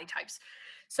about body types.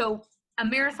 So a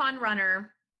marathon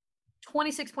runner,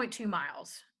 26.2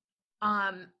 miles,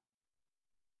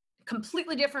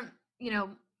 completely different,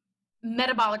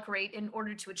 metabolic rate in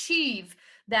order to achieve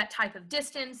that type of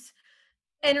distance,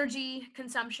 energy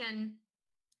consumption,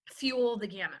 fuel, the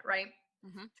gamut, right?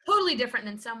 Totally different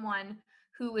than someone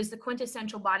who is the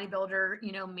quintessential bodybuilder,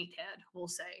 meathead, we'll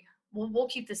say. We'll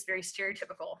keep this very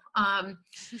stereotypical.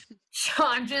 So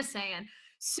I'm just saying.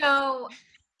 So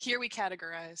here we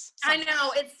categorize. I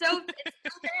know it's so bad.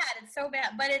 It's so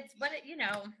bad, but it's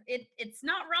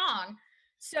not wrong.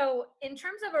 So in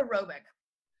terms of aerobic,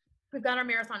 we've got our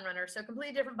marathon runner, so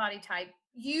completely different body type,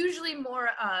 usually more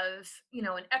of,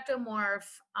 an ectomorph,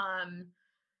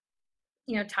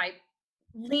 type,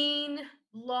 lean,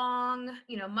 long,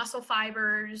 muscle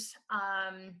fibers,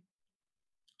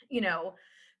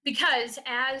 because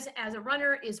as a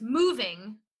runner is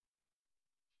moving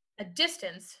a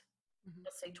distance,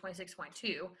 let's say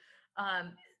 26.2,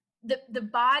 the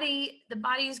body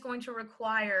is going to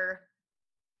require,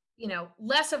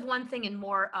 less of one thing and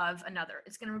more of another.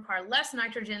 It's going to require less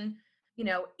nitrogen,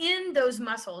 in those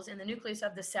muscles, in the nucleus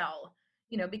of the cell,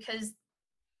 because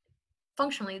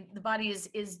functionally the body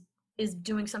is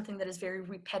doing something that is very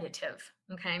repetitive,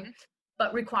 okay,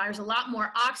 but requires a lot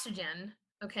more oxygen,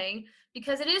 okay,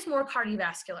 because it is more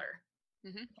cardiovascular,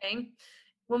 okay.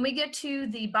 When we get to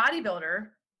the bodybuilder,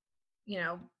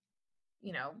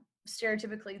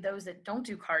 stereotypically those that don't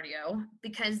do cardio,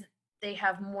 because they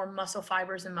have more muscle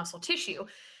fibers and muscle tissue,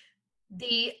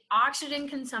 the oxygen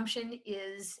consumption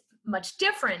is much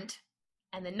different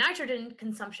and the nitrogen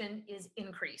consumption is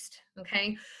increased,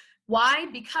 okay? Why?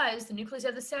 Because the nucleus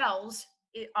of the cells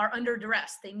are under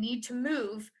duress. They need to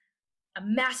move a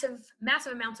massive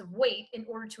amounts of weight in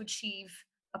order to achieve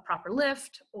a proper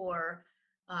lift or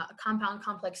a compound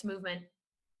complex movement,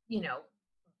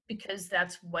 because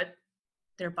that's what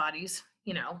their bodies,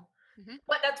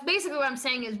 what that's basically what I'm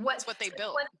saying is That's what they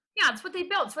built. It's what they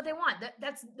built. It's what they want.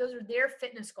 Those are their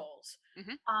fitness goals.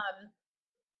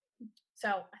 So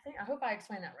I hope I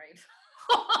explained that right.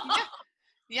 Yeah.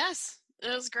 Yes, it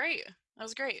was great. That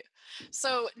was great.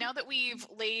 So now that we've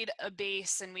laid a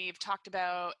base and we've talked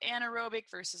about anaerobic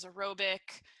versus aerobic,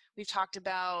 we've talked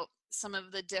about some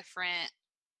of the different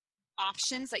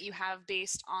options that you have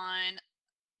based on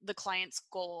the client's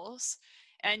goals,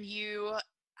 and you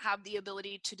have the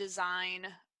ability to design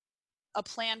a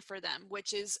plan for them,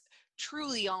 which is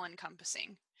truly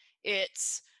all-encompassing.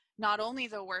 It's not only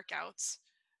the workouts,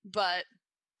 but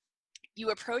you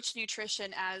approach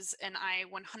nutrition as, and I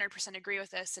 100% agree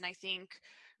with this, and I think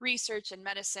research and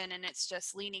medicine, and it's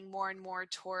just leaning more and more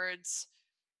towards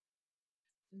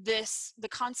the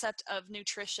concept of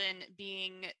nutrition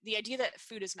being the idea that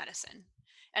food is medicine.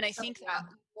 And I think that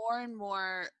more and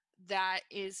more that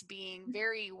is being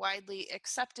very widely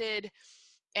accepted,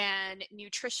 and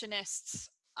nutritionists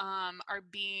are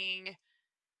being,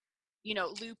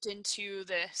 looped into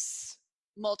this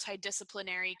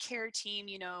multidisciplinary care team,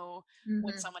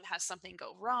 when someone has something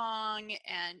go wrong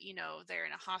and, they're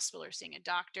in a hospital or seeing a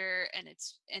doctor, and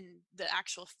the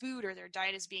actual food or their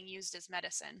diet is being used as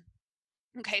medicine.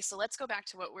 Okay, so let's go back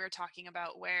to what we were talking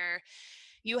about, where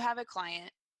you have a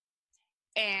client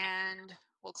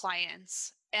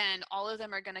clients, and all of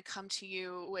them are going to come to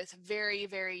you with very,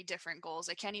 very different goals.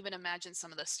 I can't even imagine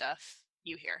some of the stuff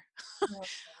you hear.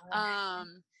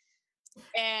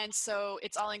 And so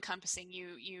it's all encompassing.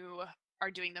 You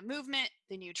are doing the movement,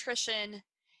 the nutrition,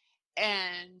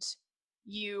 and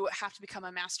you have to become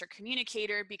a master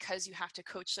communicator because you have to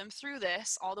coach them through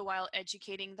this, all the while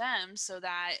educating them so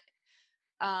that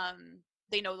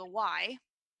they know the why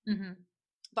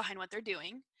behind what they're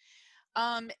doing.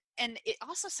 And it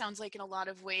also sounds like in a lot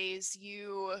of ways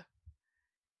you're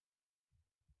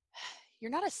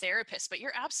not a therapist, but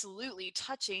you're absolutely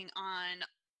touching on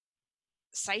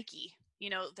psyche,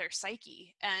 their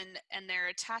psyche and their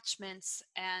attachments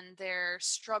and their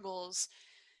struggles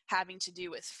having to do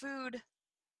with food,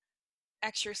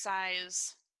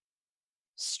 exercise,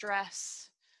 stress.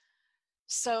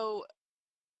 So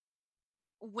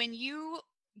when you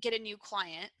get a new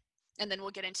client, and then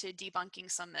we'll get into debunking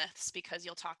some myths because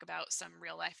you'll talk about some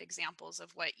real life examples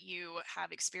of what you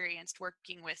have experienced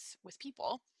working with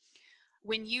people.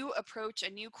 When you approach a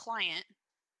new client,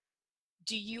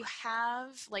 do you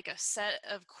have like a set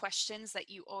of questions that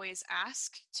you always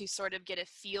ask to sort of get a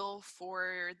feel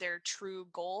for their true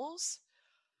goals?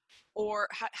 Or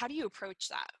how do you approach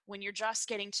that when you're just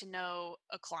getting to know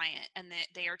a client and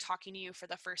they are talking to you for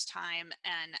the first time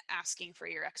and asking for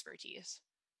your expertise?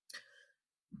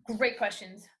 Great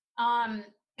questions.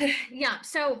 Yeah,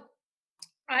 so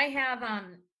I have a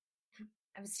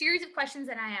series of questions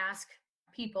that I ask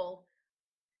people.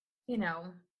 I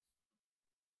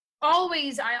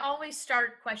always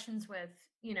start questions with,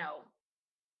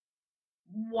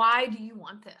 why do you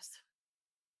want this?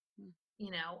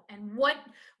 And what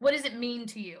does it mean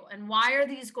to you? And why are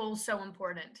these goals so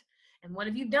important? And what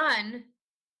have you done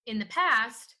in the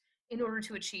past in order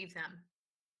to achieve them?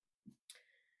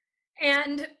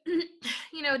 And,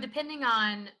 depending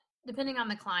on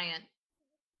the client,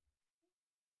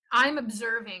 I'm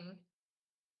observing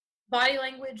body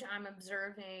language. I'm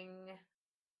observing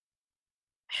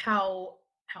how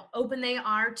open they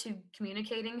are to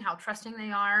communicating, how trusting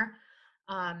they are,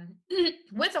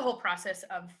 with the whole process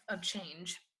of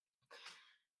change.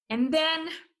 And then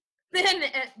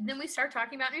we start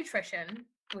talking about nutrition,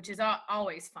 which is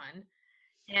always fun.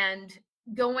 And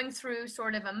going through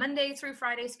sort of a Monday through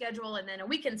Friday schedule and then a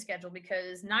weekend schedule,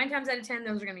 because 9 times out of 10,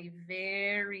 those are going to be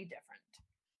very different.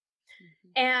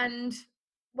 And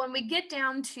when we get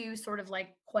down to sort of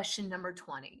like question number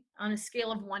 20, on a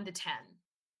scale of 1 to 10,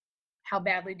 how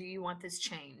badly do you want this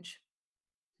change?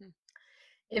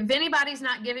 If anybody's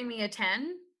not giving me a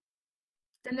 10,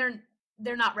 then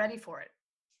they're not ready for it.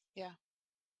 Yeah.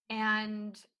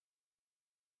 And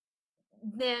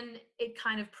then it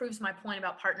kind of proves my point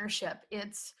about partnership.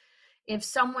 It's, if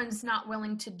someone's not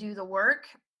willing to do the work,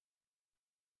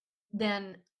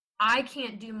 then I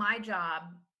can't do my job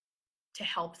to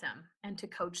help them and to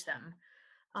coach them.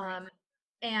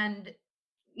 And,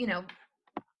 you know,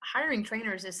 hiring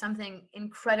trainers is something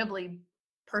incredibly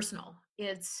personal.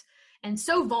 And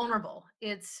so vulnerable.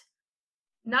 It's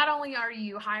not only are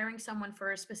you hiring someone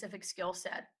for a specific skill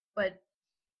set, but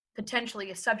potentially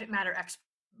a subject matter expert.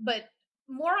 But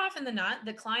more often than not,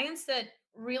 the clients that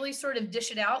really sort of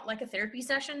dish it out like a therapy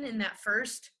session in that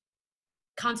first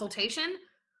consultation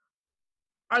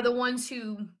are the ones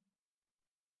who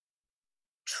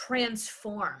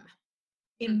transform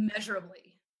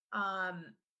immeasurably.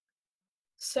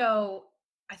 So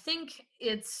I think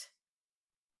it's,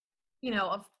 you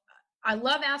know, I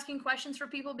love asking questions for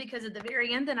people, because at the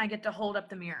very end, then I get to hold up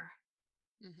the mirror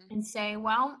and say,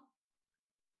 well,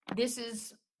 this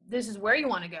is where you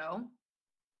want to go.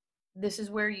 This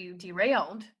is where you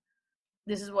derailed.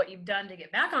 This is what you've done to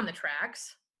get back on the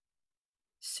tracks.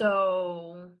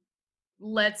 So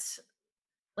let's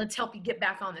help you get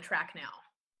back on the track now.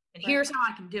 And here's how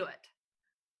I can do it.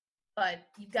 But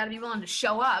you've got to be willing to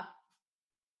show up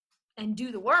and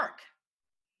do the work.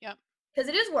 Yep. Because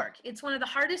it is work. It's one of the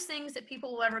hardest things that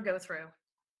people will ever go through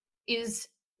is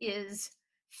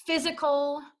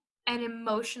physical and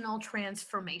emotional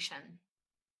transformation.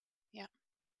 Yeah.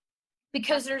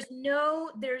 Because there's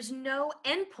no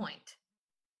endpoint.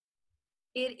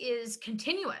 It is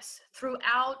continuous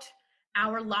throughout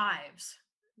our lives.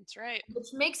 That's right.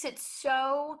 Which makes it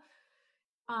so,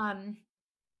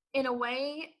 in a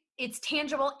way, it's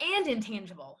tangible and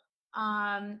intangible.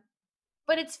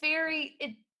 But it's very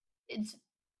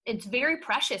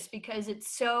precious, because it's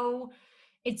so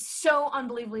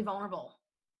unbelievably vulnerable.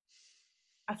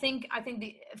 I think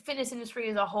the fitness industry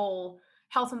as a whole,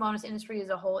 health and wellness industry as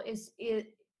a whole,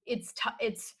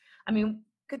 I mean,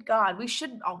 good God, we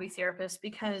should all be therapists,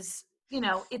 because, you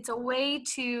know, it's a way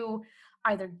to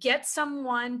either get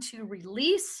someone to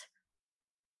release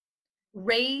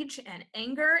rage and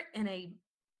anger in a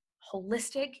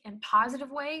holistic and positive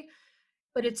way,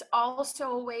 but it's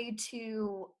also a way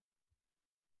to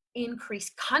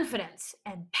increase confidence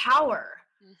and power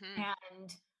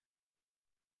and,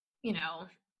 you know,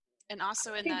 and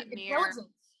also in that mirror,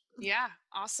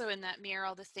 also in that mirror,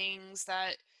 all the things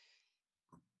that,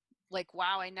 like,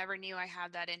 wow, I never knew I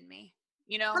had that in me,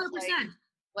 you know. 100%.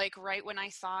 Like right when I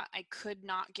thought I could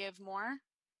not give more,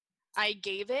 I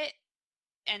gave it.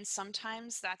 And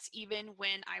sometimes that's even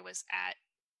when I was at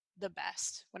the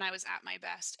best, when I was at my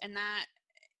best. And that,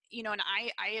 you know, and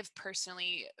I have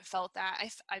personally felt that.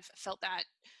 I've felt that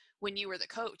when you were the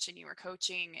coach and you were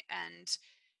coaching, and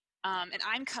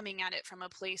I'm coming at it from a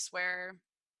place where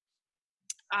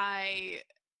I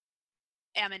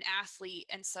am an athlete.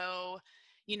 And so,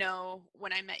 you know,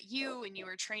 when I met you and you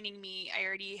were training me, I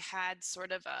already had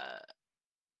sort of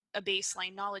a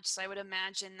baseline knowledge. So I would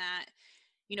imagine that,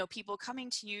 you know, people coming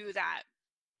to you that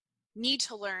need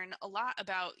to learn a lot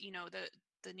about, you know,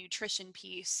 the nutrition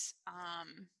piece,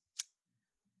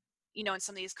 you know, and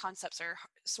some of these concepts are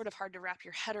sort of hard to wrap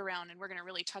your head around. And we're going to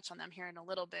really touch on them here in a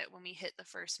little bit when we hit the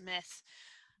first myth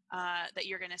that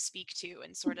you're going to speak to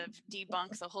and sort of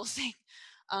debunk the whole thing.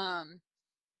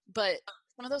 But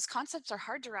some of those concepts are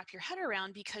hard to wrap your head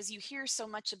around, because you hear so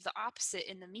much of the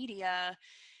opposite in the media.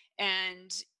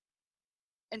 And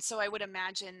so I would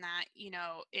imagine that, you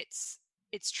know, it's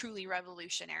truly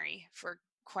revolutionary for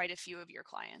quite a few of your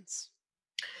clients.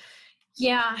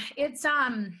 Yeah, it's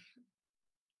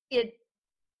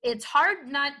hard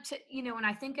not to, you know, when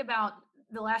I think about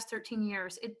the last 13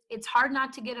 years, it's hard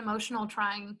not to get emotional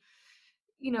trying,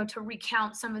 you know, to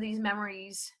recount some of these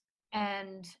memories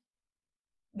and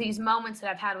these moments that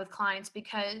I've had with clients,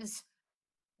 because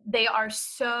they're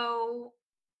so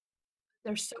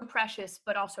precious,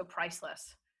 but also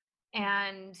priceless.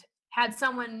 And had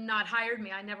someone not hired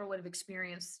me, I never would have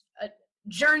experienced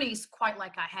journeys quite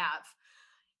like I have.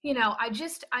 You know, I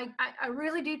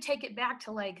really do take it back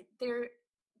to, like,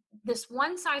 this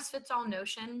one size fits all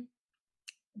notion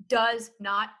does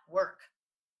not work.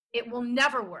 It will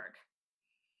never work.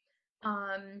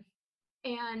 And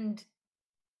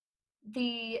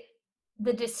the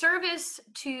disservice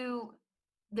to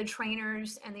the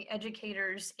trainers and the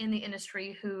educators in the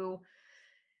industry who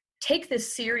take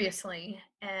this seriously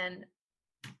and,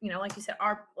 like you said,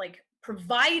 are like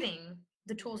providing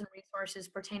the tools and resources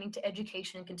pertaining to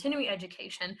education and continuing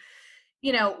education.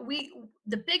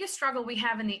 The biggest struggle we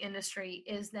have in the industry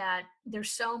is that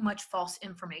there's so much false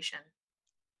information.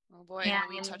 Oh boy, and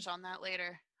we touch on that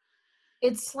later.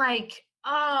 It's like,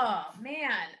 oh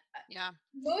man. Yeah.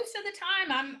 Most of the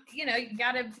time you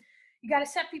gotta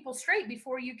set people straight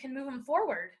before you can move them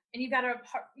forward. And you gotta,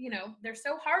 they're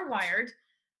so hardwired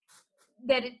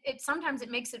that it sometimes it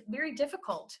makes it very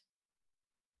difficult.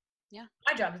 Yeah.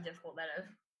 My job is difficult, that is.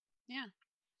 Yeah.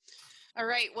 All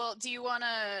right. Well, do you want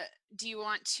to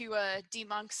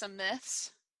debunk some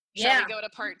myths? Shall we go to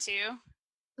part 2?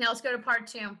 Yeah, let's go to part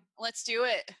 2. Let's do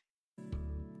it.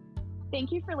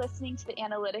 Thank you for listening to the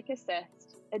Analytic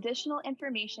Assist. Additional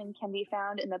information can be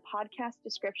found in the podcast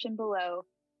description below.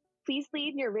 Please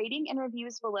leave your rating and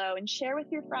reviews below and share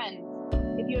with your friends.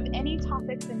 If you have any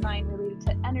topics in mind related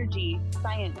to energy,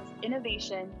 science,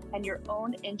 innovation, and your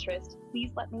own interest,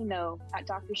 please let me know at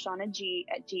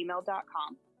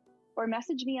drshaunag@gmail.com or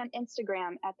message me on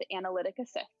Instagram at the Analytic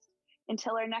Assist.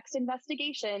 Until our next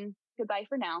investigation, goodbye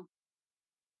for now.